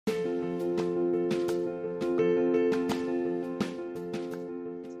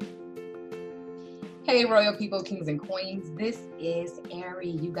Hey, royal people, kings and queens. This is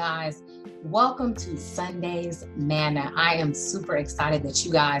Ari. You guys, welcome to Sunday's Manna. I am super excited that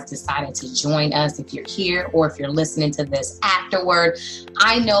you guys decided to join us. If you're here or if you're listening to this afterward,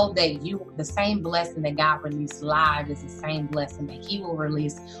 I know that the same blessing that God released live is the same blessing that He will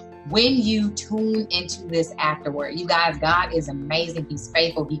release when you tune into this afterward. You guys, God is amazing. He's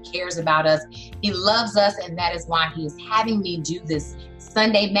faithful. He cares about us. He loves us, and that is why He is having me do this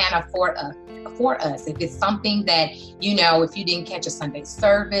Sunday Manna for us. If it's something that, if you didn't catch a Sunday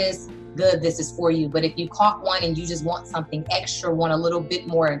service, good, this is for you. But if you caught one and you just want something extra, want a little bit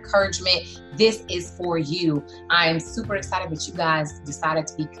more encouragement, this is for you. I am super excited that you guys decided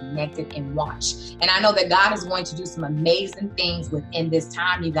to be connected and watch. And I know that God is going to do some amazing things within this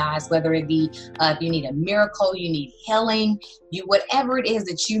time, you guys, whether it be if you need a miracle, you need healing, whatever it is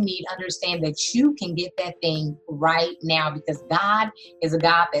that you need, understand that you can get that thing right now, because God is a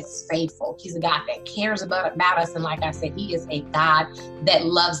God that's faithful. He's a God that cares about us. And like I said, He is a God that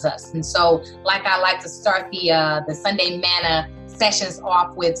loves us. And so, like I like to start the Sunday Manna sessions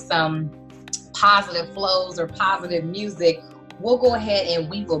off with some positive flows or positive music, we'll go ahead and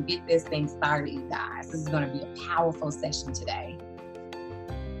we will get this thing started, you guys. This is going to be a powerful session today.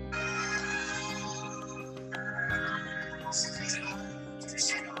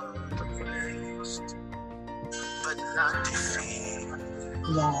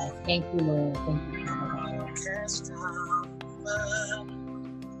 Yes, thank you, Lord. Thank you, Father.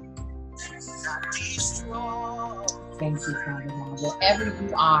 Thank you, Father God. Wherever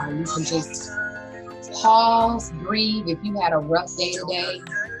you are, you can just pause, breathe. If you had a rough day today,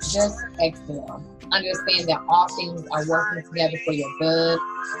 just exhale. Understand that all things are working together for your good,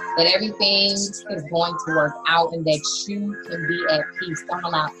 that everything is going to work out, and that you can be at peace. Don't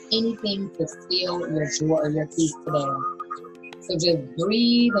allow anything to steal your joy or your peace today. So just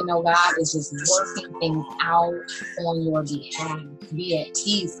breathe and know God is just working things out on your behalf. Be at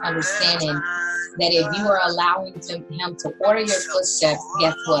peace, understanding that if you are allowing Him to order your footsteps,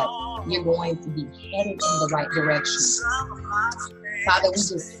 guess what? You're going to be headed in the right direction. Father,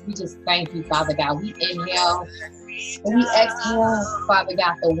 we just thank you, Father God. We inhale and we exhale, Father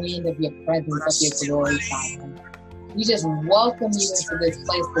God, the wind of your presence, of your glory, Father. We just welcome you into this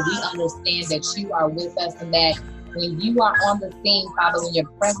place, but we understand that you are with us, and that when you are on the scene, Father, when your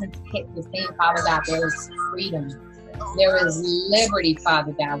presence hits the scene, Father God, there is freedom. There is liberty,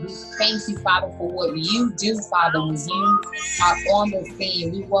 Father God. We thank you, Father, for what you do, Father, when you are on the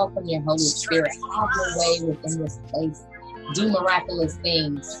scene. We welcome your Holy Spirit. Have your way within this place. Do miraculous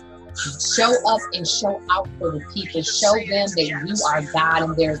things. Show up and show out for the people. Show them that you are God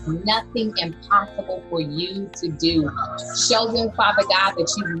and there's nothing impossible for you to do. Show them, Father God,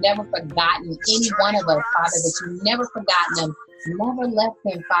 that you've never forgotten any one of us, Father, that you've never forgotten them, never left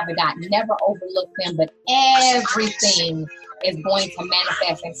them, Father God, never overlooked them, but everything is going to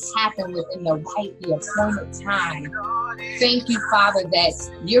manifest and happen within the appointed time. Thank you, Father, that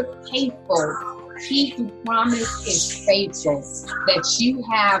you're faithful. He who promised is faithful, that you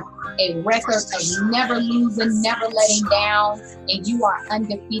have a record of never losing, never letting down, and you are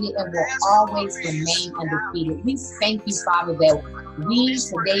undefeated and will always remain undefeated. We thank you, Father, that we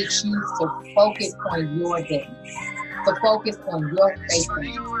today choose to focus on your goodness, to focus on your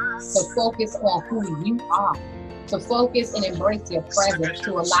faithfulness, to focus on who you are, to focus and embrace your presence,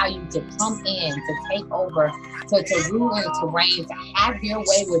 to allow you to come in, to take over, to rule and to reign, to have your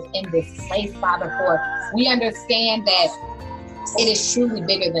way within this place, Father, for we understand that it is truly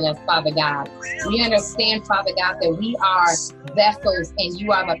bigger than us, Father God. We understand, Father God, that we are vessels and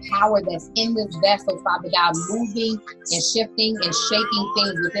you are the power that's in this vessel, Father God, moving and shifting and shaking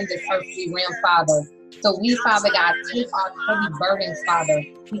things within this earthly realm, Father. So we, Father God, take our heavy burdens, Father.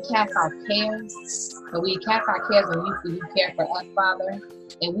 We cast our cares, and we cast our cares on you, for you care for us, Father.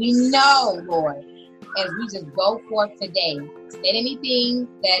 And we know, Lord, as we just go forth today, that anything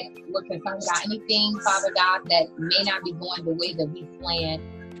that we're concerned about, anything, Father God, that may not be going the way that we planned,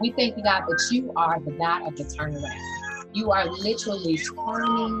 we thank you, God, that you are the God of the turnaround. You are literally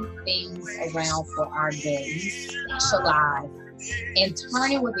turning things around for our good. You specialize in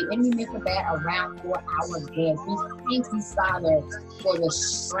turning what the enemy meant for bad around for our good. We thank you, Father, for the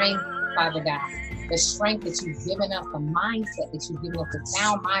strength, Father God, the strength that you've given us, the mindset that you've given us, the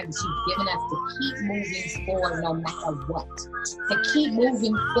sound mind that you've given us to keep moving forward no matter what. To keep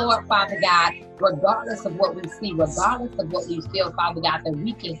moving forward, Father God, regardless of what we see, regardless of what we feel, Father God, that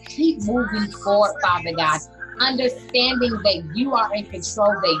we can keep moving forward, Father God, understanding that you are in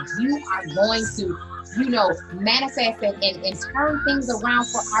control, that you are going to manifest and turn things around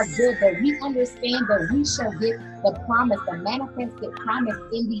for our good, that we understand that we shall get the promise, the manifested promise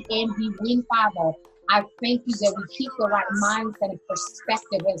in the end. We win, Father. I thank you that we keep the right mindset and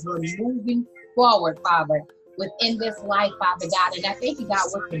perspective as we're moving forward, Father, within this life, Father God. And I thank you, God,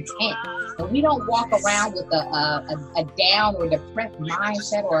 we're content. And we don't walk around with a down or depressed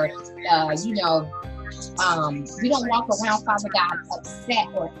mindset or, we don't walk around, Father God, upset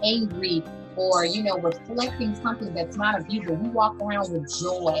or angry or, reflecting something that's not of you, but we walk around with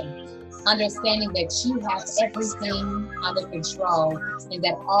joy, understanding that you have everything under control and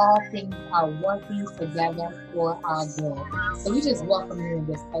that all things are working together for our good. So we just welcome you in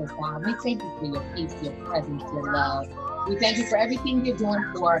this place, God. We thank you for your peace, your presence, your love. We thank you for everything you're doing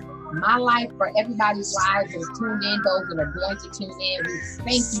for my life, for everybody's lives that is tuned in, those that are going to tune in. We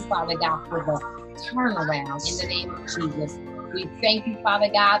thank you, Father God, for the turnaround in the name of Jesus. We thank you, Father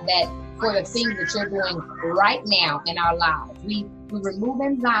God, that for the things that you're doing right now in our lives. We remove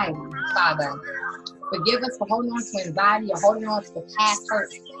anxiety, Father. Forgive us for holding on to anxiety or holding on to the past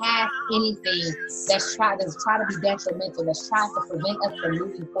hurts, past anything that's try to be detrimental, that's trying to prevent us from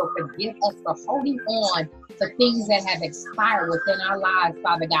moving forward. Forgive us for holding on to things that have expired within our lives,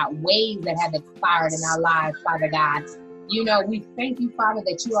 Father God, ways that have expired in our lives, Father God. We thank you, Father,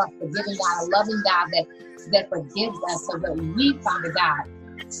 that you are a forgiving God, a loving God that forgives us so that we, Father God,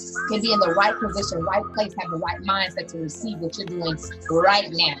 can be in the right position, right place, have the right mindset to receive what you're doing right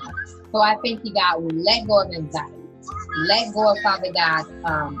now. So I thank you, God, we let go of anxiety. Let go of, Father God,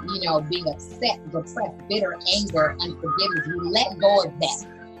 being upset, depressed, bitter, anger, unforgiveness. We let go of that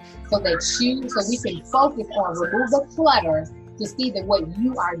so we can focus on, remove the clutter to see that what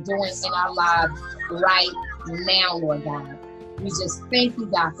you are doing in our lives right now, Lord God. We just thank you,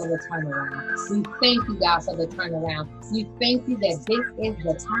 God, for the turnaround. We thank you, God, for the turnaround. We thank you that this is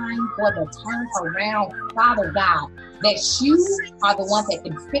the time for the turnaround, Father God, that you are the one that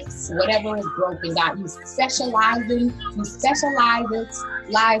can fix whatever is broken, God. You specialize in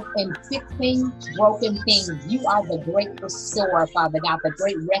fixing broken things. You are the great restorer, Father God, the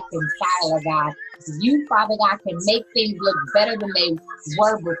great reconciler, God. You, Father God, can make things look better than they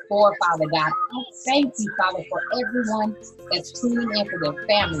were before, Father God. I thank you, Father, for everyone that's tuning in, for their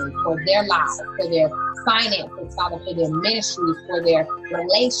families, for their lives, for their finances, Father, for their ministries, for their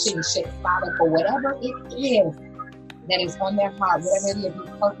relationships, Father, for whatever it is that is on their heart, whatever it is you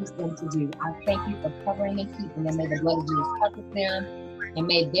purpose them to do. I thank you for covering and keeping them. May the blood of Jesus cover them, and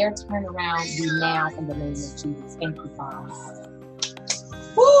may their turnaround be now in the name of Jesus. Thank you, Father.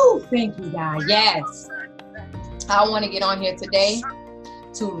 Woo! Thank you, God. Yes. I want to get on here today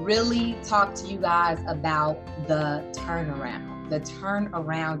to really talk to you guys about the turnaround. The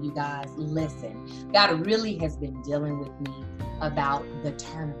turnaround, you guys. Listen, God really has been dealing with me about the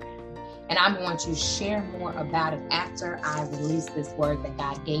turnaround. And I'm going to share more about it after I release this word that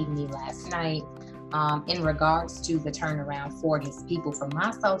God gave me last night in regards to the turnaround for his people, for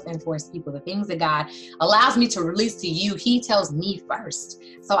myself and for his people. The things that God allows me to release to you, he tells me first.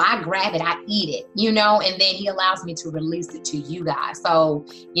 So I grab it, I eat it, and then he allows me to release it to you guys. So,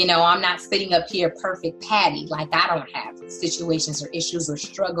 I'm not sitting up here perfect Patty, like I don't have situations or issues or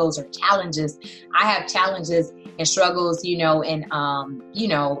struggles or challenges. I have challenges and struggles, and,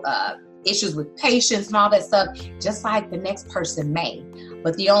 issues with patience and all that stuff, just like the next person may.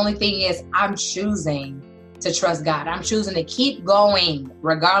 But the only thing is, I'm choosing to trust God. I'm choosing to keep going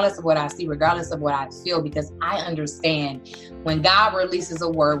regardless of what I see, regardless of what I feel, because I understand when God releases a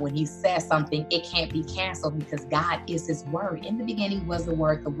word, when he says something, it can't be canceled because God is his word. In the beginning was the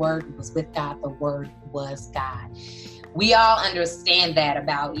word was with God, the word was God. We all understand that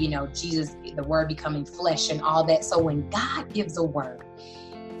about, Jesus, the word becoming flesh and all that. So when God gives a word,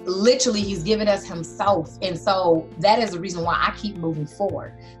 literally he's given us himself, and so that is the reason why I keep moving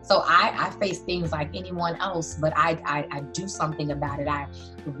forward. So I face things like anyone else, but I do something about it. I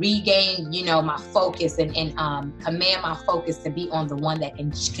regain my focus and command my focus to be on the one that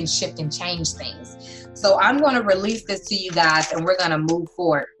can shift and change things. So I'm going to release this to you guys, and we're going to move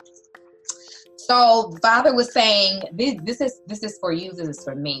forward. So Father was saying, this is for you, this is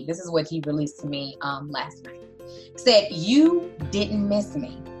for me. This is what he released to me last night. He said, you didn't miss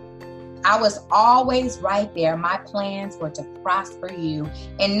me. I was always right there. My plans were to prosper you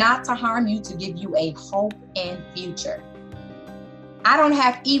and not to harm you, to give you a hope and future. I don't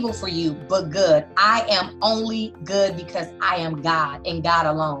have evil for you, but good. I am only good because I am God and God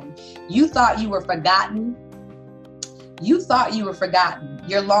alone. You thought you were forgotten.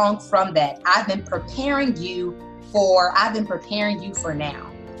 You're long from that. I've been preparing you for now.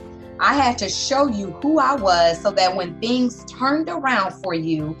 I had to show you who I was so that when things turned around for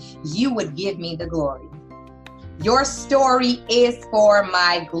you, you would give me the glory. Your story is for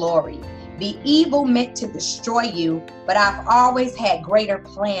my glory. The evil meant to destroy you, but I've always had greater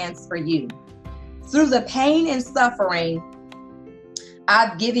plans for you. Through the pain and suffering,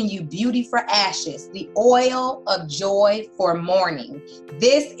 I've given you beauty for ashes, the oil of joy for mourning.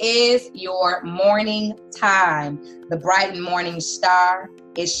 This is your mourning time. The bright morning star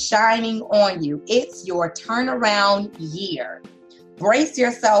is shining on you. It's your turnaround year. Brace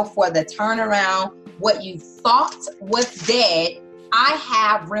yourself for the turnaround. What you thought was dead, I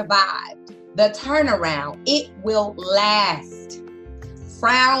have revived. The turnaround, it will last.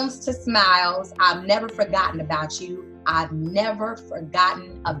 Frowns to smiles, I've never forgotten about you. I've never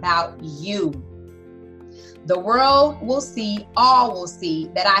forgotten about you. The world will see, all will see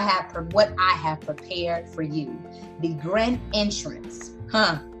that I have what I have prepared for you. The grand entrance,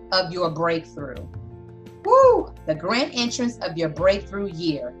 of your breakthrough. Woo! The grand entrance of your breakthrough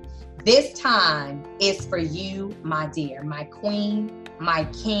year. This time is for you, my dear, my queen, my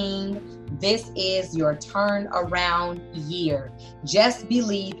king. This is your turnaround year. Just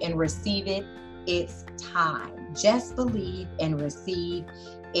believe and receive it. It's time. Just believe and receive.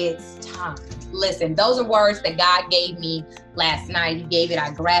 It's time. Listen, those are words that God gave me last night. He gave it. I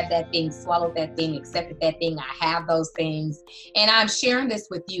grabbed that thing, swallowed that thing, accepted that thing. I have those things. And I'm sharing this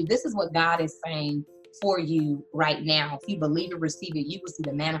with you. This is what God is saying for you right now. If you believe it, receive it, you will see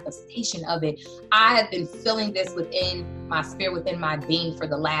the manifestation of it. I have been feeling this within my spirit, within my being for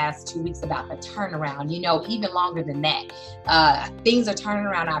the last 2 weeks about the turnaround, even longer than that. Things are turning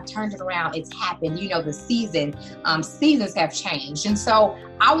around. I've turned it around. It's happened. The seasons have changed. And so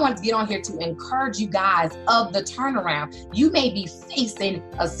I want to get on here to encourage you guys of the turnaround. You may be facing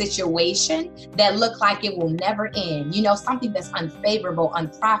a situation that looks like it will never end, something that's unfavorable,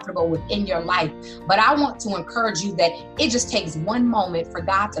 unprofitable within your life. But I want to encourage you that it just takes one moment for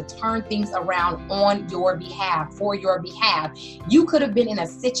God to turn things around on your behalf, for your behalf. You could have been in a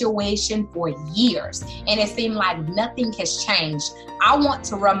situation for years and it seemed like nothing has changed. I want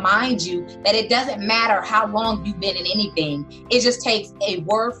to remind you that it doesn't matter how long you've been in anything. It just takes a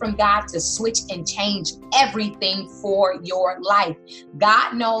word from God to switch and change everything for your life.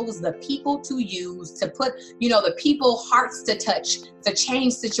 God knows the people to use, to put, the people hearts to touch, to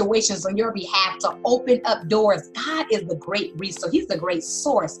change situations on your behalf, to open up doors. God is the great resource. He's the great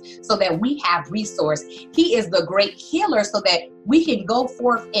source so that we have resource. He is the great healer so that we can go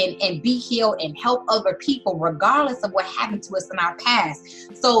forth and be healed and help other people regardless of what happened to us in our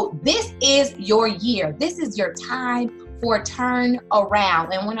past. So this is your year. This is your time for a turn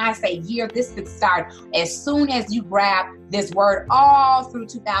around. And when I say year, this could start as soon as you grab this word all through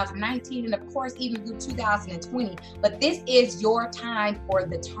 2019 and of course even through 2020. But this is your time for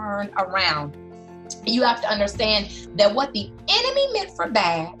the turn around. You have to understand that what the enemy meant for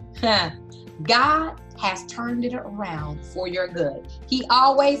bad, God has turned it around for your good. He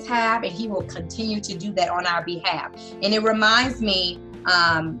always have, and he will continue to do that on our behalf. And it reminds me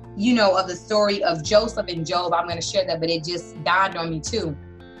of the story of Joseph and Job. I'm going to share that, but it just dawned on me too.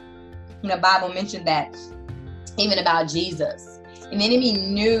 The Bible mentioned that even about Jesus. And the enemy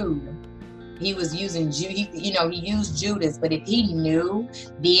knew he was using he used Judas, but if he knew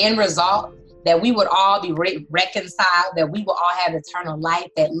the end result, that we would all be reconciled, that we will all have eternal life,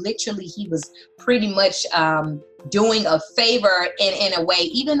 that literally he was pretty much doing a favor in a way,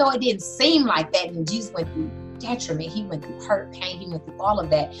 even though it didn't seem like that. And Jesus went through detriment. He went through hurt, pain. He went through all of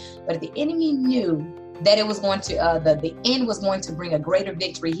that. But if the enemy knew that it was going to, the end was going to bring a greater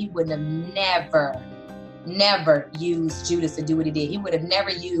victory, he would have never used Judas to do what he did. He would have never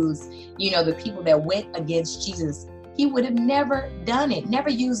used, the people that went against Jesus. He would have never done it, never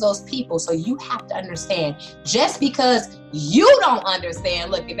used those people. So you have to understand, just because you don't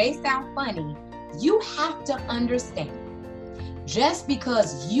understand, look, if they sound funny, you have to understand. Just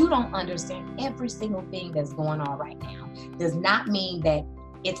because you don't understand every single thing that's going on right now does not mean that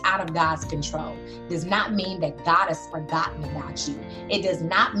it's out of God's control. Does not mean that God has forgotten about you. It does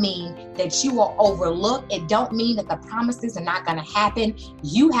not mean that you will overlook. It don't mean that the promises are not going to happen.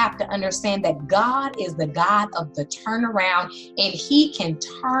 You have to understand that God is the God of the turnaround, and he can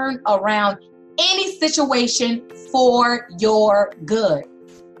turn around any situation for your good.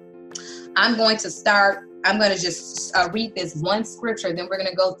 I'm going to just read this one scripture, then we're going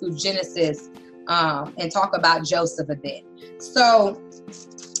to go through Genesis and talk about Joseph a bit. So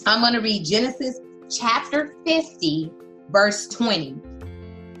I'm going to read Genesis chapter 50, verse 20.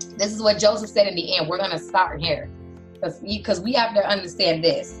 This is what Joseph said in the end. We're going to start here because we have to understand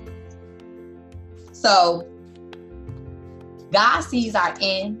this. So God sees our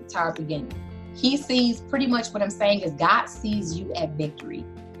end to our beginning. He sees, pretty much what I'm saying is God sees you at victory.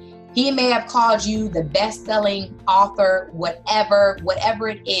 He may have called you the best-selling author, whatever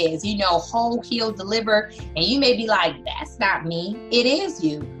it is, whole, heal, deliver. And you may be like, that's not me. It is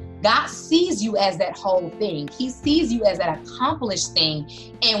you. God sees you as that whole thing. He sees you as that accomplished thing.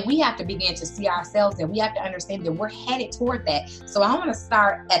 And we have to begin to see ourselves, and we have to understand that we're headed toward that. So I want to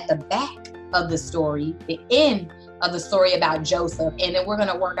start at the back of the story, the end of the story about Joseph. And then we're going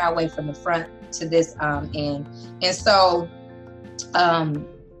to work our way from the front to this end. And so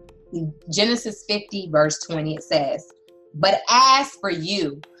Genesis 50 verse 20, it says, "But as for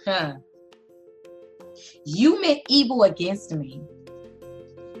you, you meant evil against me,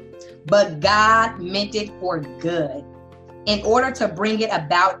 but God meant it for good, in order to bring it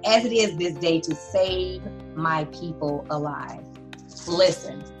about as it is this day, to save my people alive."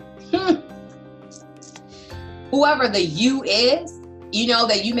 Listen, whoever the you is, you know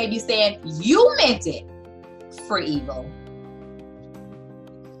that you may be saying, you meant it for evil,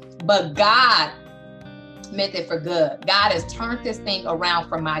 but God meant it for good. God has turned this thing around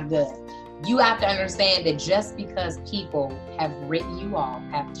for my good. You have to understand that just because people have written you off,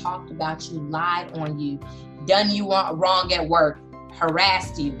 have talked about you, lied on you, done you wrong at work,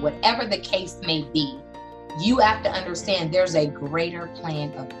 harassed you, whatever the case may be, you have to understand there's a greater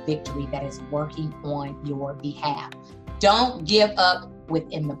plan of victory that is working on your behalf. Don't give up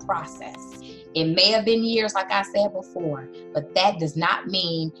within the process. It may have been years, like I said before, but that does not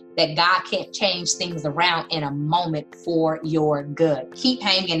mean that God can't change things around in a moment for your good. Keep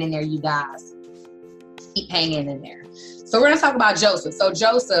hanging in there, you guys. Keep hanging in there. So we're going to talk about Joseph. So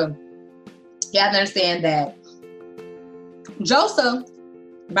Joseph, you have to understand that Joseph,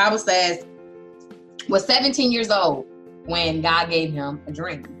 the Bible says, was 17 years old when God gave him a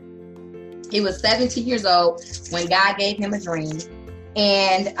dream. He was 17 years old when God gave him a dream.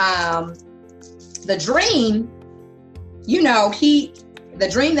 And the dream, you know, the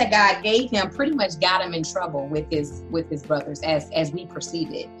dream that God gave him pretty much got him in trouble with his brothers as we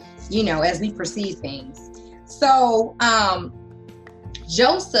perceive it, you know, as we perceive things. So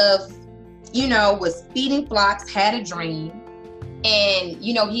Joseph, you know, was feeding flocks, had a dream. And,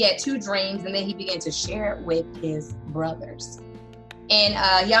 you know, he had two dreams, and then he began to share it with his brothers. And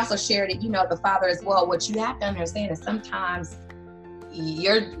he also shared it, you know, the father as well. What you have to understand is sometimes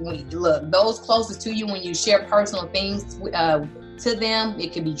those closest to you, when you share personal things to them,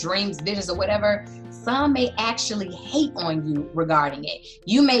 it could be dreams, visions, or whatever, some may actually hate on you regarding it.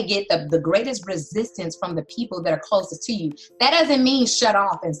 You may get the greatest resistance from the people that are closest to you. That doesn't mean shut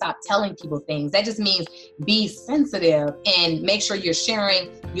off and stop telling people things. That just means be sensitive and make sure you're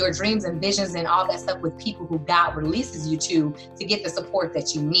sharing your dreams and visions and all that stuff with people who God releases you to get the support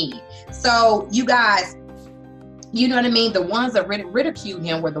that you need. So you guys, you know what I mean? The ones that ridiculed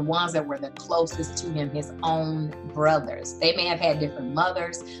him were the ones that were the closest to him, his own brothers. They may have had different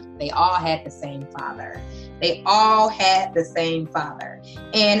mothers. They all had the same father. They all had the same father.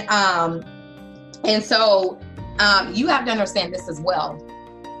 And so you have to understand this as well.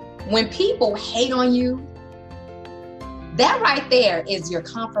 When people hate on you, that right there is your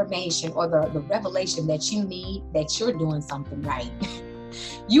confirmation or the revelation that you need that you're doing something right.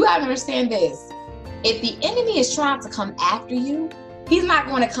 You have to understand this. If the enemy is trying to come after you, he's not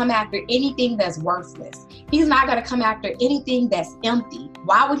going to come after anything that's worthless. He's not going to come after anything that's empty.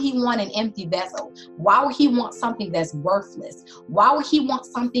 Why would he want an empty vessel? Why would he want something that's worthless? Why would he want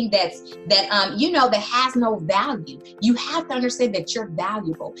something that has no value? You have to understand that you're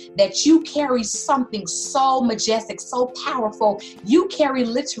valuable, that you carry something so majestic, so powerful. You carry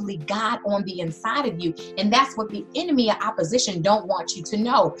literally God on the inside of you. And that's what the enemy of opposition don't want you to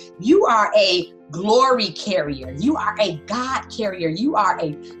know. You are a glory carrier. You are a God carrier. You are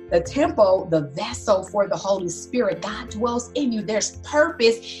the temple, the vessel for the Holy Spirit. God dwells in you. There's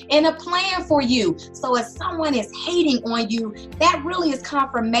purpose and a plan for you. So if someone is hating on you, that really is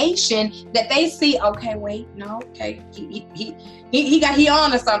confirmation that they see, okay, wait, no, okay, he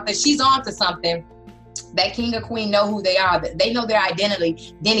on to something. She's on to something. That king or queen know who they are. They know their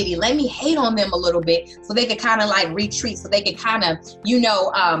identity. Let me hate on them a little bit so they could kind of like retreat, so they could kind of,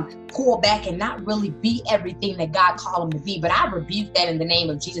 pull back and not really be everything that God called them to be. But I rebuke that in the name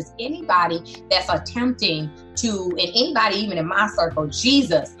of Jesus. Anybody that's attempting to, and anybody even in my circle,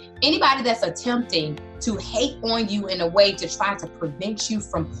 anybody that's attempting to hate on you in a way to try to prevent you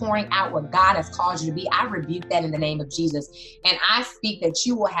from pouring out what God has called you to be, I rebuke that in the name of Jesus. And I speak that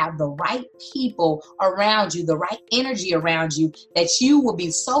you will have the right people around you, the right energy around you, that you will be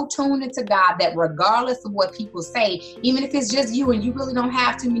so tuned into God that regardless of what people say, even if it's just you and you really don't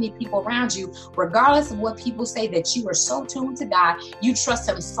have too many people around you, regardless of what people say, that you are so tuned to God, you trust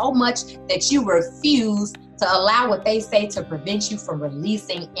him so much that you refuse to allow what they say to prevent you from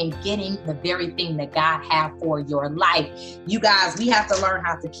releasing and getting the very thing that God has for your life. You guys, we have to learn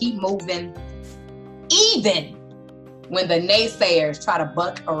how to keep moving even when the naysayers try to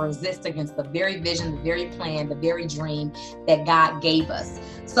buck or resist against the very vision, the very plan, the very dream that God gave us.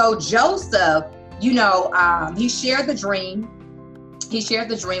 So Joseph, you know, he shared the dream. He shared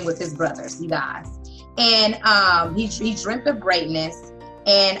the dream with his brothers, you guys. And he dreamt of greatness.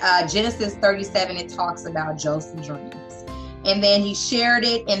 And Genesis 37, it talks about Joseph's dreams. And then he shared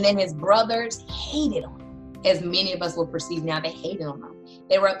it, and then his brothers hated on him, as many of us will perceive now. They hated on him.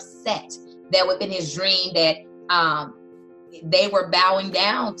 They were upset that within his dream that they were bowing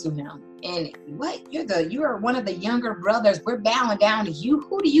down to him. And what? You are one of the younger brothers. We're bowing down to you.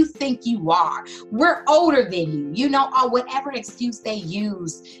 Who do you think you are? We're older than you. You know, or whatever excuse they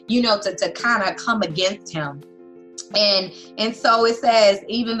use, you know, to kind of come against him. And so it says,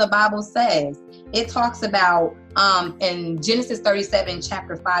 even the Bible says, it talks about in Genesis 37,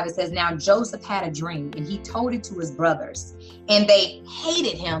 chapter 5, it says, now Joseph had a dream and he told it to his brothers, and they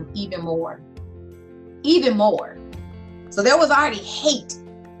hated him even more. Even more. So there was already hate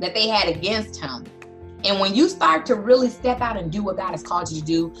that they had against him. And when you start to really step out and do what God has called you to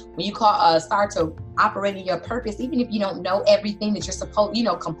do, when you start to operate in your purpose, even if you don't know everything that you're supposed, you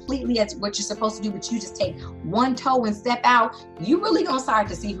know, completely as what you're supposed to do, but you just take one toe and step out, you really gonna start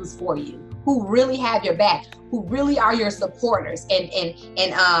to see who's for you, who really have your back, who really are your supporters, and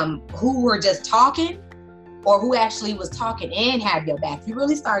who were just talking, or who actually was talking and had your back. You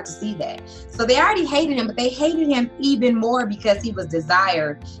really start to see that. So they already hated him, but they hated him even more because he was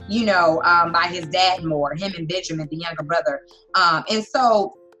desired, you know, by his dad more, him and Benjamin, the younger brother. And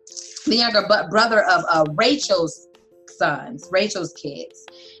so the younger brother of Rachel's sons, Rachel's kids.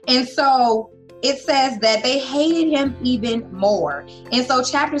 And so it says that they hated him even more. And so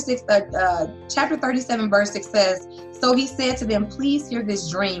chapter 37, verse 6 says, so he said to them, please hear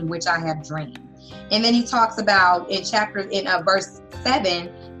this dream which I have dreamed. And then he talks about in verse 7,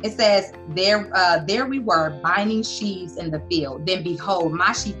 it says, there we were binding sheaves in the field. Then behold,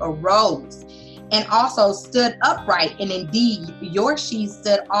 my sheep arose and also stood upright. And indeed, your sheaves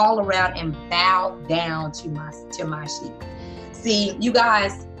stood all around and bowed down to my sheep. See, you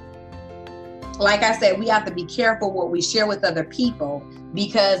guys, like I said, we have to be careful what we share with other people,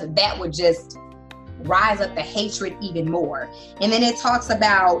 because that would just rise up the hatred even more. And then it talks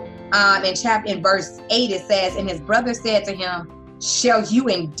about in verse 8, it says, and his brother said to him, shall you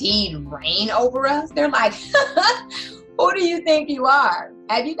indeed reign over us? They're like, who do you think you are?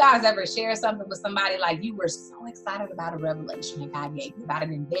 Have you guys ever shared something with somebody, like you were so excited about a revelation that God gave you, about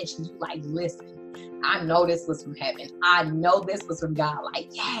an invention? You like, listen, I know this was from heaven. I know this was from God. Like,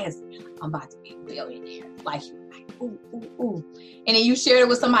 yes, I'm about to be a billionaire. Like, ooh, ooh, ooh. And then you shared it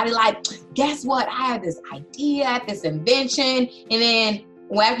with somebody like, guess what? I had this idea, this invention. And then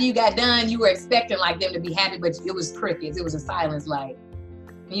after you got done, you were expecting like them to be happy, but it was crickets. It was a silence, like,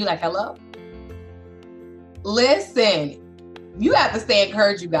 and you like, hello? Listen, you have to stay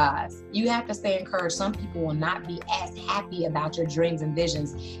encouraged, you guys. You have to stay encouraged. Some people will not be as happy about your dreams and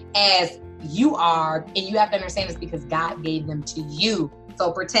visions as you are. And you have to understand it's because God gave them to you.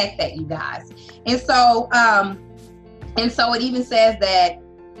 So protect that, you guys. And so it even says that,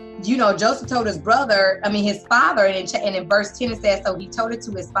 you know, Joseph told his father, and in verse 10 it says, so he told it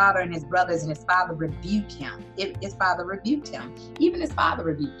to his father and his brothers, and his father rebuked him. His father rebuked him. Even his father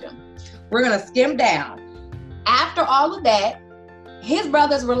rebuked him. We're going to skim down. After all of that, his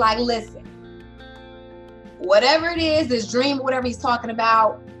brothers were like, listen, whatever it is, this dream, whatever he's talking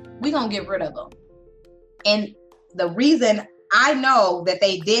about, we're going to get rid of him. And the reason I know that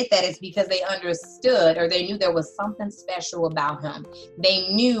they did that is because they understood, or they knew there was something special about him. They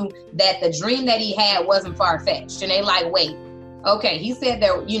knew that the dream that he had wasn't far-fetched. And they like, wait, okay, he said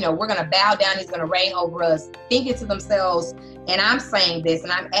that, you know, we're going to bow down, he's going to reign over us, thinking to themselves, and I'm saying this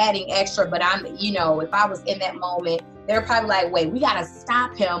and I'm adding extra, but I'm, you know, if I was in that moment, they're probably like, wait, we got to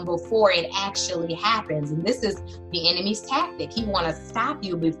stop him before it actually happens. And this is the enemy's tactic. He want to stop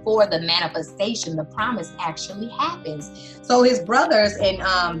you before the manifestation, the promise actually happens. So his brothers in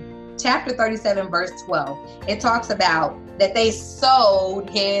chapter 37, verse 12, it talks about that they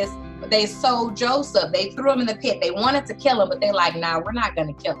sold Joseph. They threw him in the pit. They wanted to kill him, but they're like, nah, we're not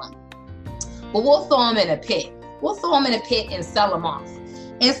going to kill him. But we'll throw him in a pit. We'll throw him in a pit and sell him off.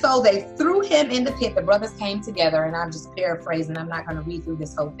 And so they threw him in the pit. The brothers came together, and I'm just paraphrasing. I'm not going to read through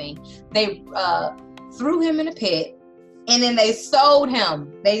this whole thing. They threw him in a pit, and then they sold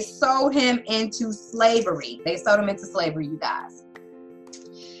him. They sold him into slavery. They sold him into slavery, you guys.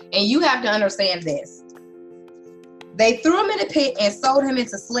 And you have to understand this. They threw him in a pit and sold him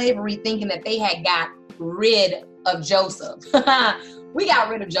into slavery, thinking that they had got rid of Joseph. We got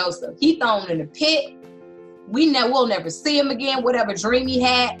rid of Joseph. He thrown in a pit. We'll never see him again. Whatever dream he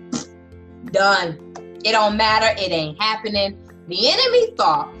had, done. It don't matter. It ain't happening. The enemy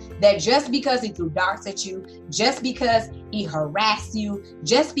thought that just because he threw darts at you, just because he harassed you,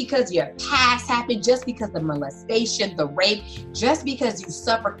 just because your past happened, just because the molestation, the rape, just because you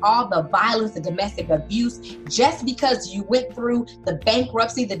suffered all the violence, the domestic abuse, just because you went through the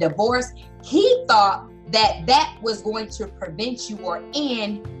bankruptcy, the divorce, he thought that that was going to prevent you or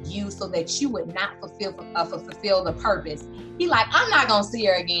end you so that you would not fulfill the purpose. He like, I'm not going to see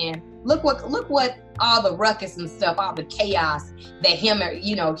her again. Look what all the ruckus and stuff, all the chaos that him or,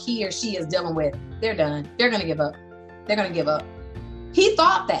 he or she is dealing with. They're done. They're going to give up. They're going to give up. He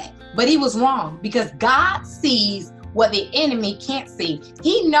thought that, but he was wrong, because God sees what the enemy can't see.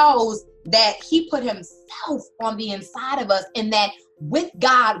 He knows that he put himself on the inside of us, and that with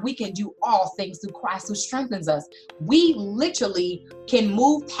God, we can do all things through Christ who strengthens us. We literally can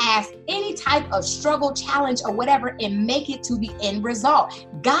move past any type of struggle, challenge, or whatever and make it to the end result.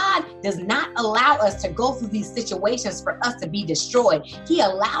 God does not allow us to go through these situations for us to be destroyed. He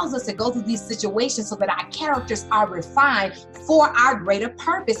allows us to go through these situations so that our characters are refined for our greater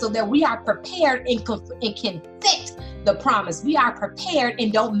purpose, so that we are prepared and can fit the promise. We are prepared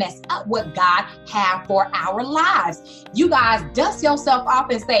and don't mess up what God has for our lives. You guys, dust yourself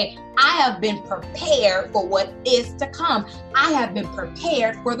off and say, I have been prepared for what is to come. I have been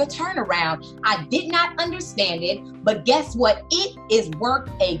prepared for the turnaround. I did not understand it, but guess what? It is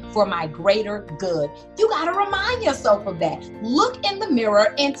worked for my greater good. You got to remind yourself of that. Look in the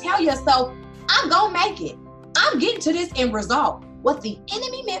mirror and tell yourself, I'm going to make it. I'm getting to this end result. What the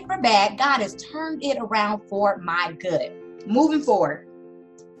enemy meant for bad, God has turned it around for my good. Moving forward,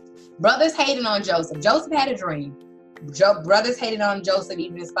 brothers hated on Joseph. Joseph had a dream. Brothers hated on Joseph,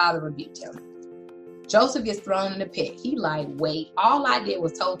 even his father rebuked him. Joseph gets thrown in the pit. He like, wait, all I did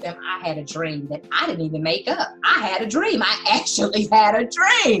was told them I had a dream that I didn't even make up. I had a dream. I actually had a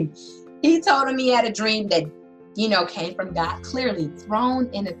dream. He told him he had a dream that, came from God. Clearly thrown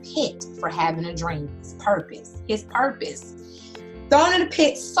in a pit for having a dream. His purpose. Thrown in a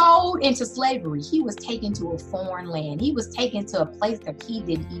pit, sold into slavery. He was taken to a foreign land. He was taken to a place that he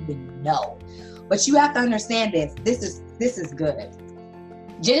didn't even know. But you have to understand this. This is good.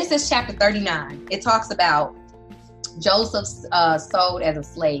 Genesis chapter 39. It talks about Joseph sold as a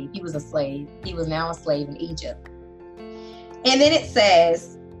slave. He was a slave. He was now a slave in Egypt. And then it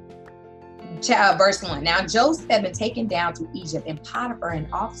says, verse 1. Now Joseph had been taken down to Egypt, and Potiphar, an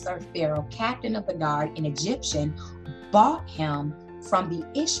officer of Pharaoh, captain of the guard, an Egyptian, bought him from the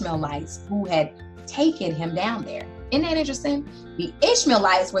Ishmaelites who had taken him down there. Isn't that interesting? The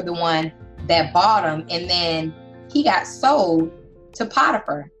Ishmaelites were the one that bought him, and then he got sold to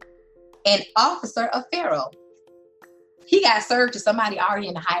Potiphar, an officer of Pharaoh. He got served to somebody already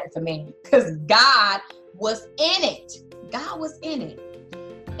in the higher command, because God was in it. God was in it.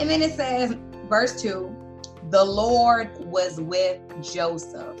 And then it says, verse 2, the Lord was with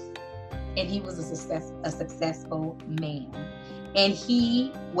Joseph, and he was a successful man. And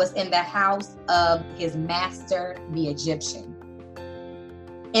he was in the house of his master, the Egyptian.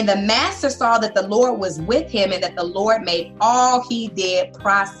 And the master saw that the Lord was with him, and that the Lord made all he did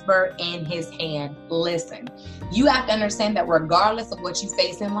prosper in his hand. Listen, you have to understand that regardless of what you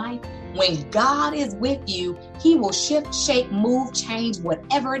face in life, when God is with you, he will shift, shape, move, change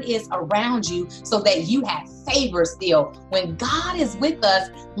whatever it is around you so that you have favor still. When God is with us,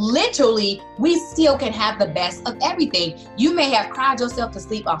 literally, we still can have the best of everything. You may have cried yourself to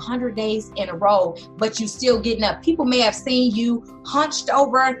sleep 100 days in a row, but you still getting up. People may have seen you hunched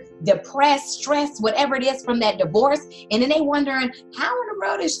over, depressed, stressed, whatever it is from that divorce, and then they wondering, how in the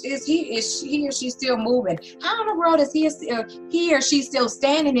world is he or she still moving? How in the world is he or she still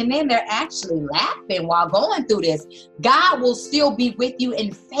standing? And then they're actually laughing while going through this. God will still be with you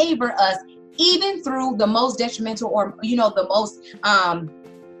and favor us even through the most detrimental or the most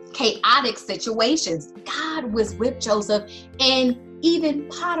chaotic situations. God was with Joseph, and even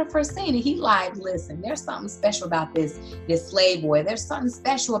Potiphar seen it. He like, listen, there's something special about this slave boy. There's something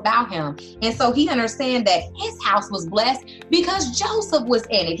special about him. And so he understand that his house was blessed because Joseph was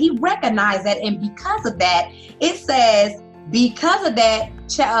in it. He recognized that. And because of that, it says, because of that,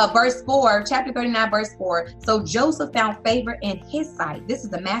 verse 4, chapter 39, verse 4, so Joseph found favor in his sight. This is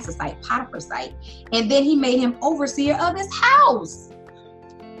the master's sight, Potiphar's sight. And then he made him overseer of his house.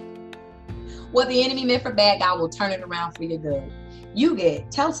 What the enemy meant for bad, God will turn it around for your good.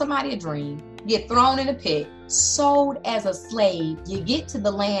 Tell somebody a dream, get thrown in a pit, sold as a slave. You get to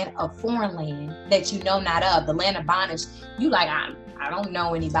the land of foreign land that you know not of, the land of bondage. You like, I don't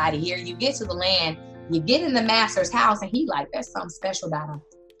know anybody here. You get to the land, you get in the master's house, and he like, there's something special about him.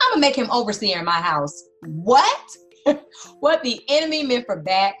 I'm gonna make him overseer in my house. What? What the enemy meant for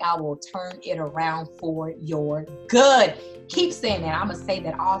bad, God will turn it around for your good. Keep saying that. I'm going to say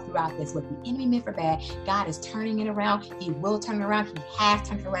that all throughout this. What the enemy meant for bad, God is turning it around. He will turn it around. He has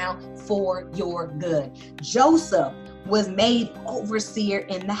turned it around for your good. Joseph was made overseer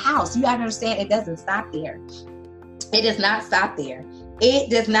in the house. You got to understand, it doesn't stop there. It does not stop there. It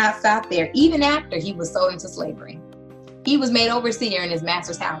does not stop there. Even after he was sold into slavery, he was made overseer in his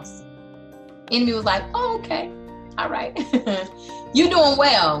master's house. Enemy was like, oh, okay. All right. You're doing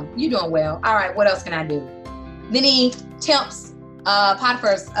well. You're doing well. All right. What else can I do? Then he tempts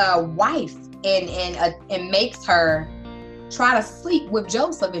Potiphar's wife and makes her try to sleep with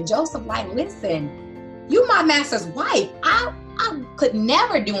Joseph. And Joseph like, listen, you my master's wife. I could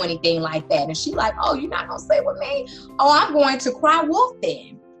never do anything like that. And she like, oh, you're not going to stay with me? Oh, I'm going to cry wolf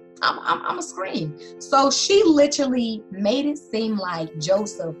then. I'm a scream. So she literally made it seem like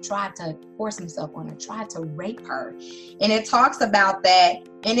Joseph tried to force himself on her, tried to rape her. And it talks about that.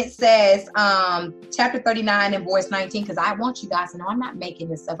 And it says, chapter 39 and verse 19, because I want you guys to know I'm not making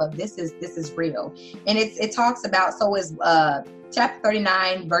this stuff up. This is real. And it talks about, so is chapter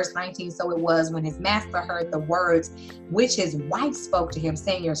 39, verse 19. So it was when his master heard the words which his wife spoke to him,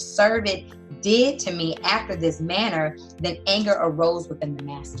 saying, your servant did to me after this manner, then anger arose within the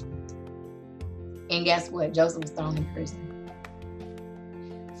master. And guess what? Joseph was thrown in prison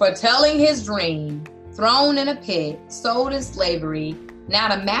for telling his dream, thrown in a pit, sold in slavery.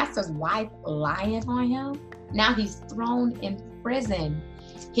 Now the master's wife lying on him. Now he's thrown in prison.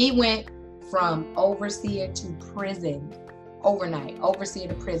 He went from overseer to prison overnight, overseer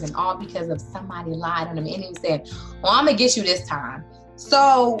to prison, all because of somebody lied on him. And he said, well, I'm going to get you this time.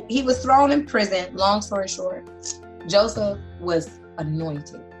 So he was thrown in prison. Long story short, Joseph was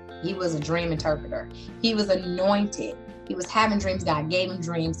anointed. He was a dream interpreter. He was anointed. He was having dreams. God gave him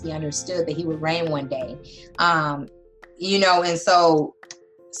dreams. He understood that he would reign one day. And so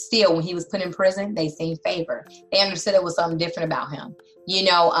still when he was put in prison, they seen favor. They understood there was something different about him.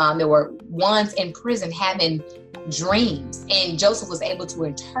 There were ones in prison having dreams, and Joseph was able to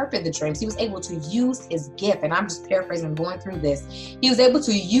interpret the dreams. He was able to use his gift, and I'm just paraphrasing and going through this. He was able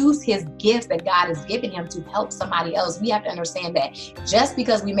to use his gifts that God has given him to help somebody else. We have to understand that just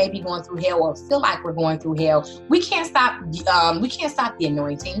because we may be going through hell or feel like we're going through hell, we can't stop. We can't stop the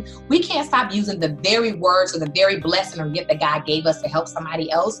anointing. We can't stop using the very words or the very blessing or gift that God gave us to help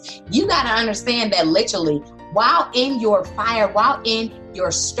somebody else. You got to understand that literally, while in your fire, while in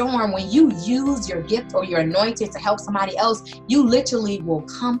your storm, when you use your gift or your anointing to help somebody else, you literally will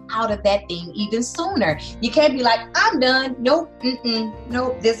come out of that thing even sooner. You can't be like, I'm done. Nope.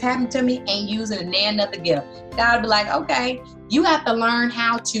 Nope. This happened to me. Ain't using another gift. God will be like, okay, you have to learn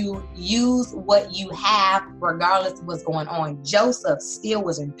how to use what you have regardless of what's going on. Joseph still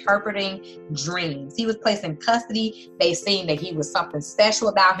was interpreting dreams. He was placed in custody. They seen that he was something special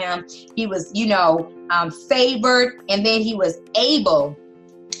about him. He was, favored, and then he was able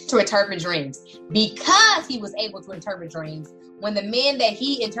to interpret dreams. Because he was able to interpret dreams, when the men that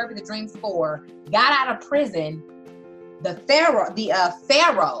he interpreted dreams for got out of prison, the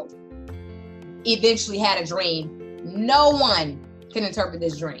Pharaoh eventually had a dream. No one can interpret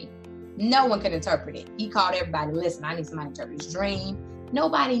this dream. No one can interpret it. He called everybody, listen, I need somebody to interpret this dream.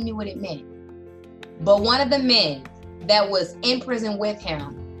 Nobody knew what it meant. But one of the men that was in prison with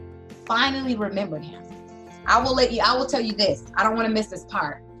him finally remembered him. I will tell you this. I don't want to miss this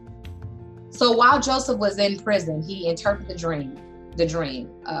part. So while Joseph was in prison, he interpreted the dream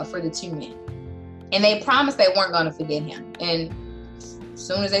for the two men. And they promised they weren't going to forget him. And as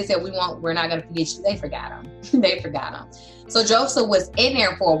soon as they said, we're not going to forget you, they forgot him. They forgot him. So Joseph was in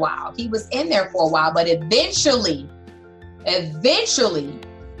there for a while. He was in there for a while, but eventually,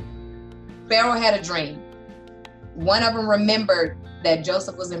 Pharaoh had a dream. One of them remembered that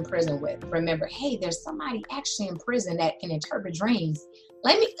Joseph was in prison with. Remember, hey, there's somebody actually in prison that can interpret dreams.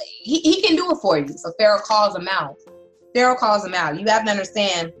 He can do it for you. So Pharaoh calls him out. You have to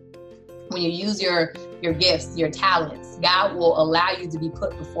understand, when you use your gifts, your talents, God will allow you to be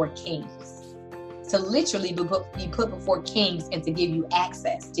put before kings. To literally be put before kings and to give you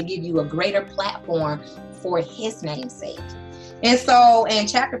access, to give you a greater platform for his name's sake. And so in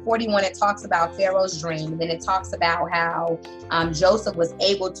chapter 41, it talks about Pharaoh's dream. Then it talks about how Joseph was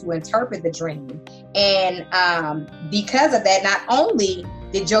able to interpret the dream. And because of that, not only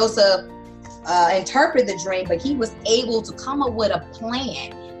did Joseph interpret the dream, but he was able to come up with a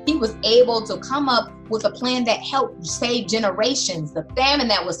plan. He was able to come up with a plan that helped save generations, the famine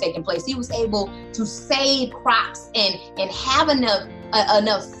that was taking place. He was able to save crops and have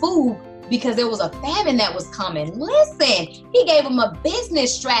enough food because there was a famine that was coming. Listen, he gave him a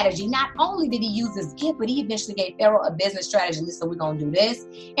business strategy. Not only did he use his gift, but he eventually gave Pharaoh a business strategy. Listen, we're going to do this.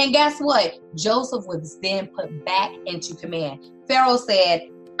 And guess what? Joseph was then put back into command. Pharaoh said,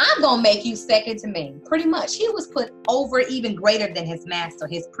 I'm going to make you second to me. Pretty much. He was put over even greater than his master,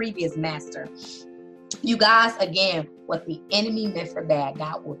 his previous master. You guys, again, what the enemy meant for bad,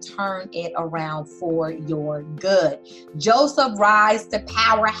 God will turn it around for your good. Joseph's rise to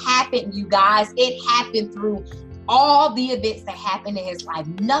power happened, you guys. It happened through all the events that happened in his life.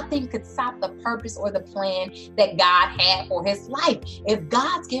 Nothing could stop the purpose or the plan that God had for his life. If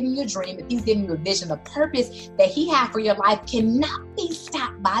God's giving you a dream, if he's giving you a vision, the purpose that he had for your life cannot be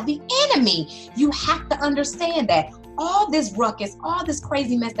stopped by the enemy. You have to understand that. All this ruckus, all this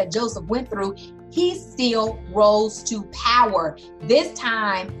crazy mess that Joseph went through, he still rose to power. This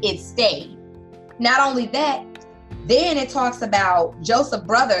time it stayed. Not only that, then it talks about Joseph's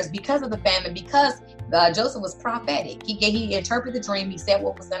brothers, because of the famine, because Joseph was prophetic. He interpreted the dream. He said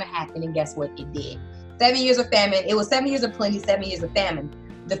what was going to happen, and guess what? It did. 7 years of famine. It was 7 years of plenty, 7 years of famine.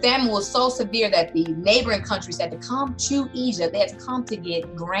 The famine was so severe that the neighboring countries had to come to Egypt. They had to come to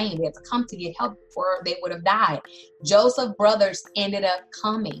get grain. They had to come to get help, or they would have died. Joseph's brothers ended up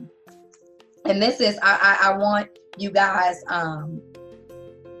coming. And this is, I want you guys, I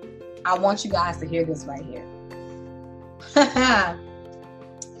want you guys to hear this right here.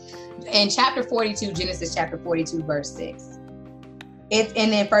 In chapter 42, Genesis chapter 42, verse 6. And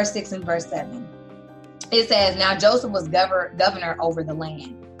then verse 6 and verse 7. It says, now Joseph was governor over the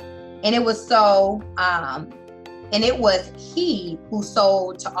land. And it was so, and it was he who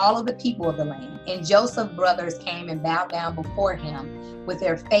sold to all of the people of the land. And Joseph's brothers came and bowed down before him with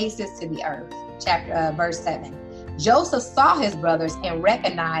their faces to the earth. Verse 7. Joseph saw his brothers and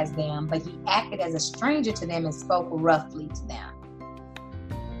recognized them, but he acted as a stranger to them and spoke roughly to them.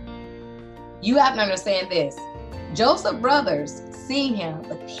 You have to understand this. Joseph's brothers seen him,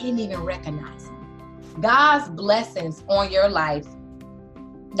 but they didn't even recognize him. God's blessings on your life,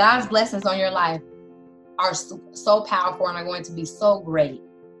 are so powerful and are going to be so great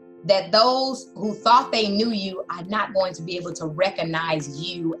that those who thought they knew you are not going to be able to recognize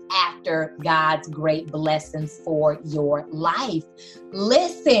you after God's great blessings for your life.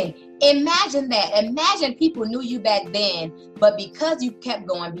 Listen, imagine that. Imagine people knew you back then, but because you kept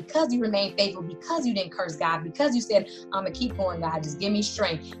going, because you remained faithful, because you didn't curse God, because you said, I'm going to keep going, God, just give me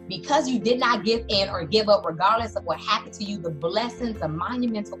strength, because you did not give in or give up, regardless of what happened to you, the blessings, the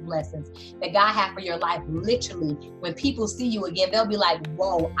monumental blessings that God had for your life, literally, when people see you again, they'll be like,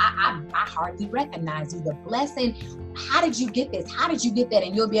 whoa, I hardly recognize you. The blessing, how did you get this? How did you get that?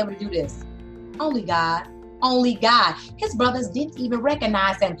 And you'll be able to do this. Only God. Only God. His brothers didn't even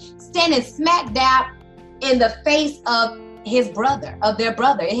recognize him, standing smack dab in the face of their brother.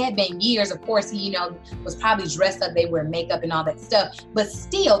 It had been years. Of course, he, was probably dressed up. They wear makeup and all that stuff. But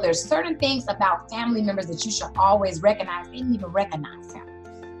still, there's certain things about family members that you should always recognize. They didn't even recognize him.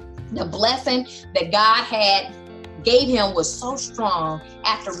 The blessing that God gave him was so strong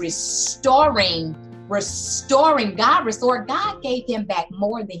after restoring. God gave him back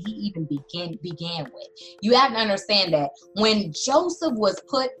more than he even began with. You have to understand that when Joseph was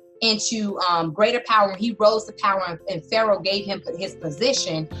put into greater power, when he rose to power and Pharaoh gave him his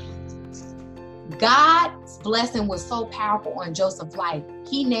position, God's blessing was so powerful on Joseph's life.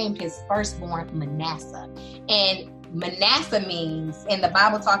 He named his firstborn Manasseh. And Manasseh means, and the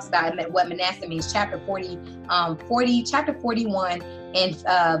Bible talks about what Manasseh means, chapter 41 and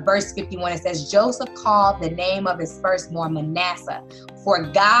verse 51, it says, Joseph called the name of his firstborn Manasseh, for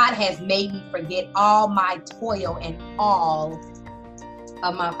God has made me forget all my toil and all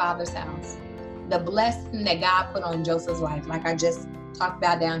of my father's house. The blessing that God put on Joseph's life, like I just talked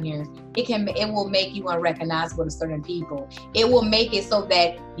about down here, it will make you unrecognizable to certain people. It will make it so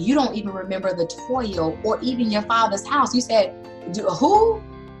that you don't even remember the toil or even your father's house. You said, who?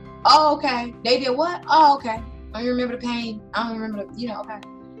 Oh, okay. They did what? Oh, okay. I don't remember the pain. I don't remember okay.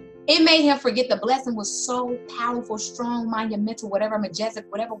 It made him forget the blessing was so powerful, strong, monumental, whatever, majestic,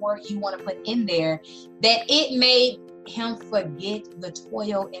 whatever word you want to put in there, that it made him forget the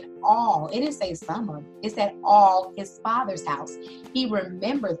toil and all. It didn't say some of it. It said all his father's house. He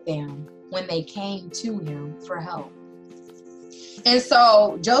remembered them when they came to him for help. And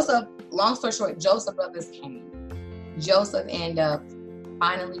so Joseph, long story short, Joseph's brothers came. Joseph ended up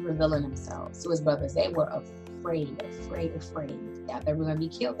finally revealing himself to his brothers. They were afraid that they were going to be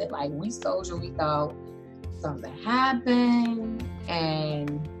killed. That like, we soldier, we thought something happened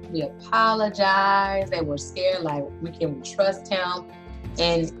and we apologized. They were scared, like, we trust him.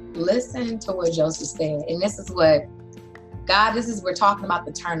 And listen to what Joseph said. And this is what God, we're talking about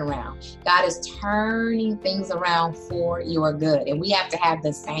the turnaround. God is turning things around for your good. And we have to have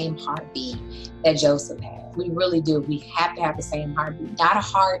the same heartbeat that Joseph had. We really do. We have to have the same heartbeat. Not a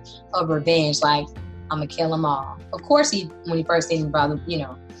heart of revenge, like, I'm going to kill them all. Of course, when he first seen his brother,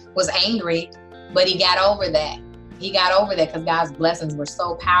 was angry, but he got over that. He got over that because God's blessings were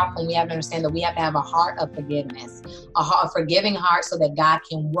so powerful. And we have to understand that we have to have a heart of forgiveness, a forgiving heart, so that God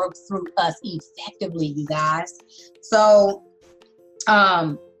can work through us effectively, you guys. So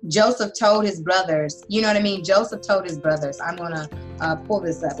Joseph told his brothers, Joseph told his brothers, I'm going to pull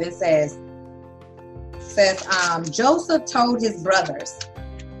this up. It says, Joseph told his brothers.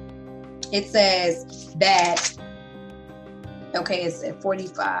 It says that, okay, it's at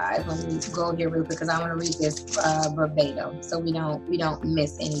 45. Let me go here real quick because I want to read this verbatim so we don't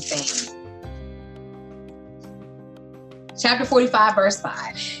miss anything. Chapter 45, verse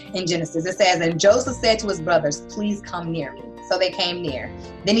 5 in Genesis. It says, and Joseph said to his brothers, please come near me. So they came near.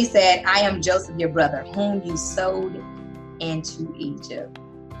 Then he said, I am Joseph, your brother, whom you sold into Egypt.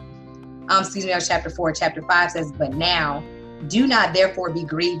 Chapter 4. Chapter 5 says, but now do not therefore be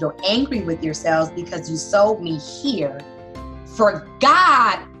grieved or angry with yourselves because you sold me here. For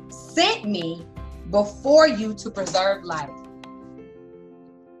God sent me before you to preserve life.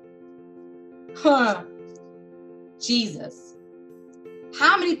 Jesus.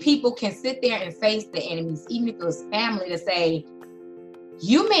 How many people can sit there and face the enemies, even if it was family, to say,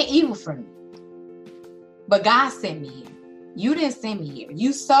 you meant evil for me, but God sent me here. You didn't send me here.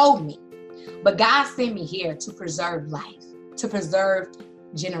 You sold me. But God sent me here to preserve life, to preserve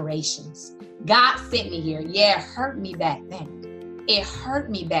generations. God sent me here. Yeah, it hurt me back then. It hurt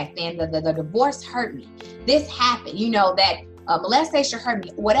me back then. The divorce hurt me. This happened. That molestation hurt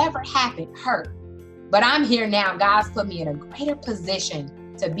me. Whatever happened hurt. But I'm here now. God's put me in a greater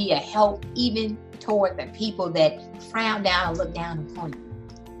position to be a help even toward the people that frown down and look down upon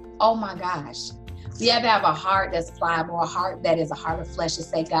you. Oh my gosh. We have to have a heart that's pliable, a heart that is a heart of flesh to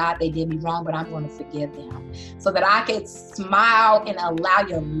say, God, they did me wrong, but I'm going to forgive them. So that I can smile and allow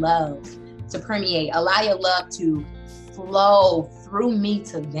your love to permeate, allow your love to flow through me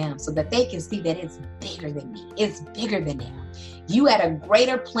to them so that they can see that it's bigger than me. It's bigger than them. You had a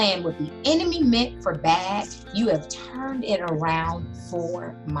greater plan. What the enemy meant for bad, you have turned it around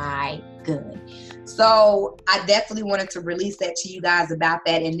for my good. So I definitely wanted to release that to you guys about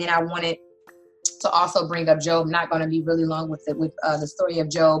that. And then I wanted to also bring up Job. I'm not going to be really long with the story of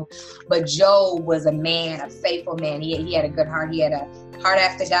Job, but Job was a man, a faithful man. He had a good heart. He had a heart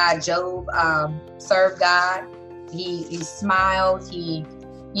after God. Job served God. He smiled. He,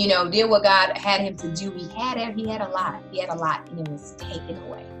 did what God had him to do. He had a lot. He had a lot, and it was taken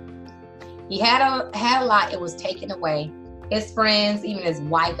away. He had a lot. It was taken away. His friends, even his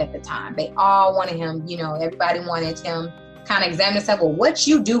wife at the time, they all wanted him. Everybody wanted him. Kind of examine yourself. Well, what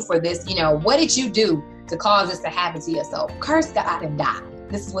you do for this? What did you do to cause this to happen to yourself? Curse God and die.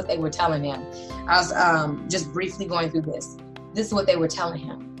 This is what they were telling him. I was just briefly going through this. This is what they were telling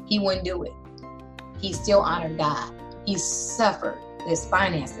him. He wouldn't do it. He still honored God. He suffered his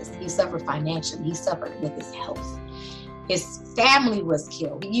finances. He suffered financially. He suffered with his health. His family was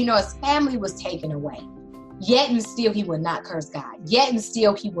killed. His family was taken away. Yet and still he would not curse God. Yet and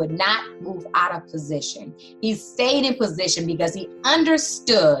still he would not move out of position. He stayed in position because he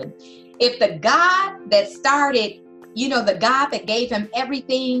understood if the God that started, the God that gave him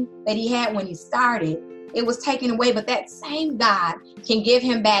everything that he had when he started, it was taken away. But that same God can give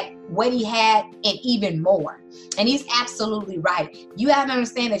him back what he had and even more. And he's absolutely right. You have to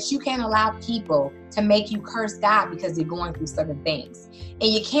understand that you can't allow people to make you curse God because you're going through certain things. And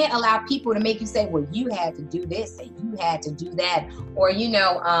you can't allow people to make you say, well, you had to do this and you had to do that. Or,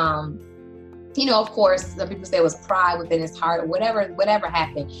 of course, some people say it was pride within his heart or whatever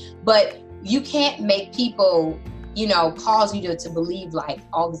happened. But you can't make people, cause you to believe like,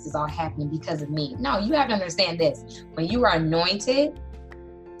 oh, this is all happening because of me. No, you have to understand this. When you are anointed,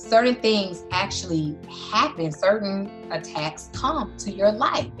 certain things actually happen. Certain attacks come to your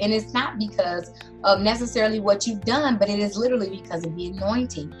life. And it's not because of necessarily what you've done, but it is literally because of the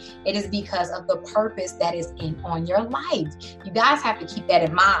anointing. It is because of the purpose that is on your life. You guys have to keep that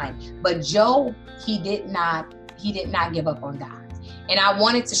in mind. But Job, he did not give up on God. And I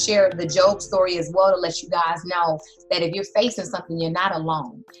wanted to share the Job story as well to let you guys know that if you're facing something, you're not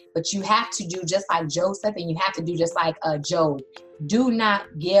alone. But you have to do just like Joseph, and you have to do just like Job. Do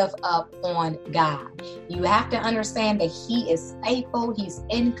not give up on God. You have to understand that He is faithful, He's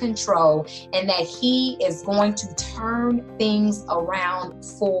in control, and that He is going to turn things around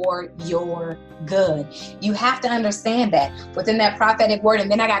for your good. You have to understand that within that prophetic word. And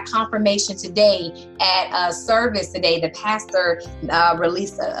then I got confirmation today at a service today. The pastor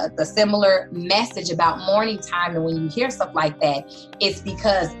released a similar message about morning time. And when you hear stuff like that, it's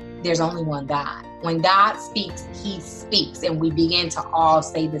because there's only one God. When God speaks, He speaks, and we begin to all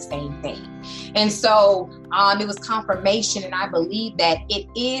say the same thing. And so it was confirmation, and I believe that it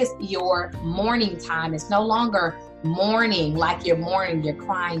is your morning time. It's no longer mourning like you're mourning, you're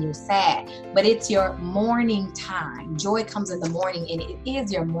crying, you're sad, but it's your morning time. Joy comes in the morning, and it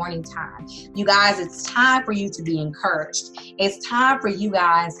is your morning time. You guys, it's time for you to be encouraged. It's time for you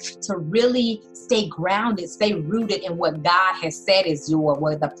guys to really stay grounded, stay rooted in what God has said is your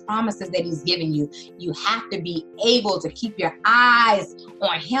word, the promises that He's given you. You have to be able to keep your eyes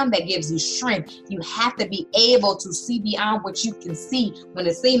on Him that gives you strength. You have to be able to see beyond what you can see when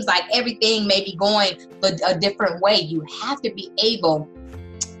it seems like everything may be going a different way. You have to be able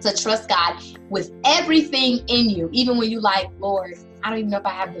to trust God with everything in you, even when you like, Lord, I don't even know if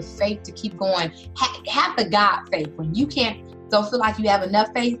I have the faith to keep going. Have the God faith. When you don't feel like you have enough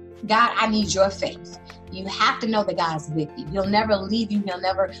faith, God, I need your faith. You have to know that God's with you. He'll never leave you. He'll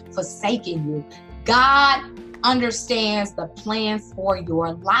never forsaken you. God understands the plans for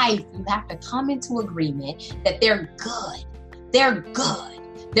your life. You have to come into agreement that they're good. They're good.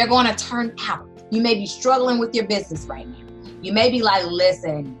 They're going to turn out. You may be struggling with your business right now. You may be like,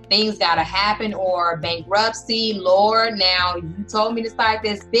 listen, things got to happen, or bankruptcy. Lord, now you told me to start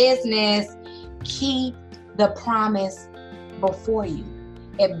this business. Keep the promise before you.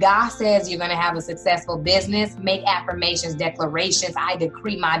 If God says you're going to have a successful business, make affirmations, declarations. I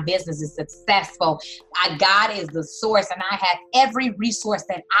decree my business is successful. God is the source, and I have every resource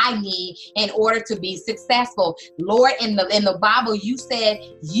that I need in order to be successful. Lord, in the Bible, you said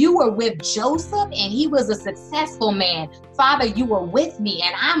you were with Joseph, and he was a successful man. Father, you were with me,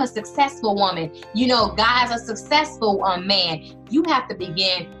 and I'm a successful woman. You know, God's a successful man. You have to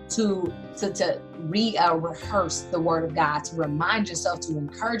begin to rehearse the word of God, to remind yourself, to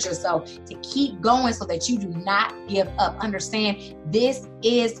encourage yourself, to keep going so that you do not give up. Understand, this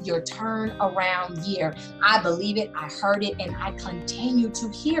is your turnaround year. I believe it, I heard it, and I continue to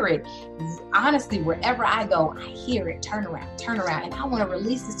hear it. Honestly, wherever I go, I hear it, turn around. And I want to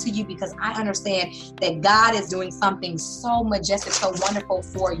release this to you because I understand that God is doing something so majestic, so wonderful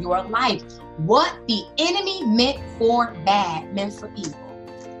for your life. What the enemy meant for bad, meant for evil,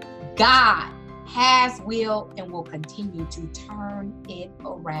 God has, will, and will continue to turn it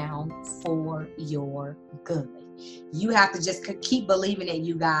around for your good. You have to just keep believing it,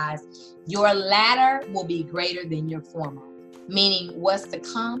 you guys. Your latter will be greater than your former, meaning what's to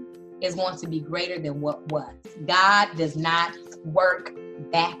come is going to be greater than what was. God does not work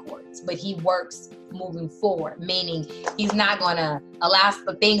backwards, but He works moving forward, meaning He's not going to allow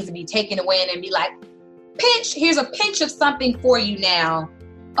the things to be taken away and be like, pinch, here's a pinch of something for you now,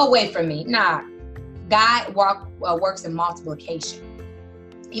 away from me. Nah, God works in multiplication.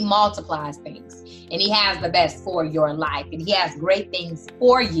 He multiplies things, and He has the best for your life, and He has great things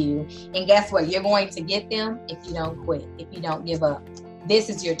for you. And guess what? You're going to get them if you don't quit, if you don't give up. This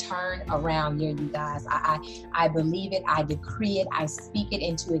is your turn around year, you guys. I believe it. I decree it. I speak it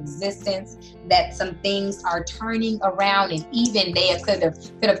into existence that some things are turning around, and even they could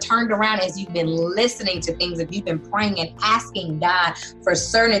have turned around as you've been listening to things. If you've been praying and asking God for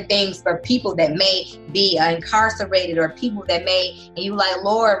certain things for people that may be incarcerated, or people that and you're like,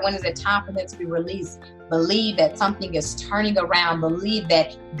 Lord, when is it time for them to be released? Believe that something is turning around. Believe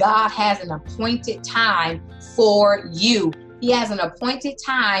that God has an appointed time for you. He has an appointed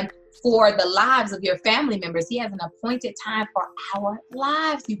time for the lives of your family members. He has an appointed time for our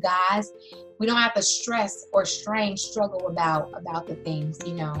lives, you guys. We don't have to stress or struggle about the things,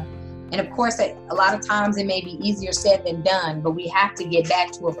 you know. And of course, a lot of times it may be easier said than done, but we have to get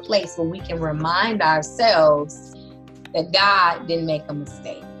back to a place where we can remind ourselves that God didn't make a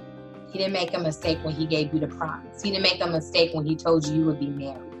mistake. He didn't make a mistake when He gave you the promise. He didn't make a mistake when He told you would be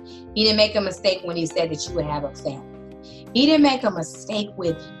married. He didn't make a mistake when He said that you would have a family. He didn't make a mistake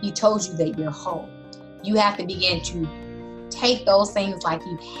when He told you that you're whole. You have to begin to take those things like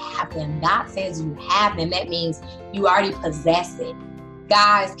you have them. God says you have them. That means you already possess it.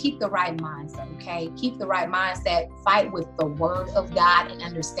 Guys, keep the right mindset, okay? Keep the right mindset. Fight with the word of God and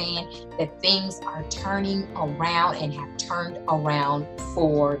understand that things are turning around and have turned around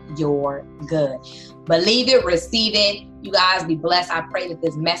for your good. Believe it, receive it. You guys be blessed. I pray that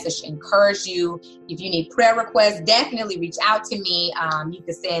this message encouraged you. If you need prayer requests, definitely reach out to me. You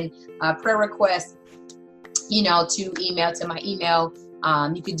can send prayer requests, to my email.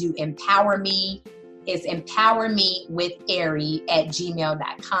 You can do Empower Me. It's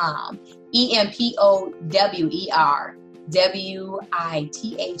empowermewitheri@gmail.com.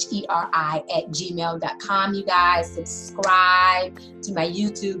 EMPOWERWITHERI@gmail.com. You guys, subscribe to my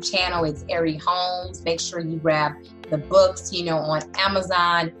YouTube channel. It's Eri Holmes. Make sure you grab the books, on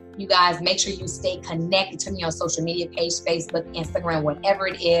Amazon. You guys, make sure you stay connected to me on social media page, Facebook, Instagram, whatever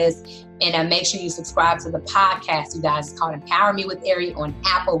it is. And make sure you subscribe to the podcast, you guys. It's called Empower Me with Eri on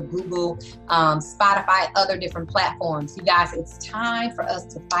Apple, Google, Spotify, other different platforms. You guys, it's time for us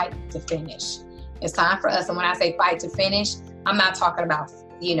to fight to finish. It's time for us. And when I say fight to finish, I'm not talking about,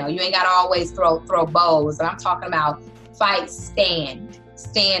 you ain't got to always throw bows. But I'm talking about fight, stand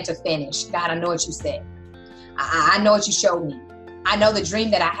to finish. God, I know what you said. I know what you showed me. I know the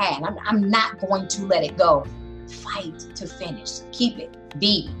dream that I had. I'm not going to let it go. Fight to finish. Keep it.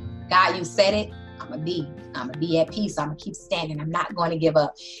 Be. God, you said it. I'm going to be at peace. I'm going to keep standing. I'm not going to give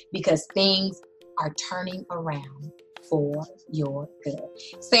up because things are turning around for your good.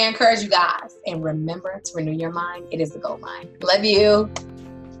 Stay encouraged, you guys. And remember to renew your mind. It is the gold mine. Love you.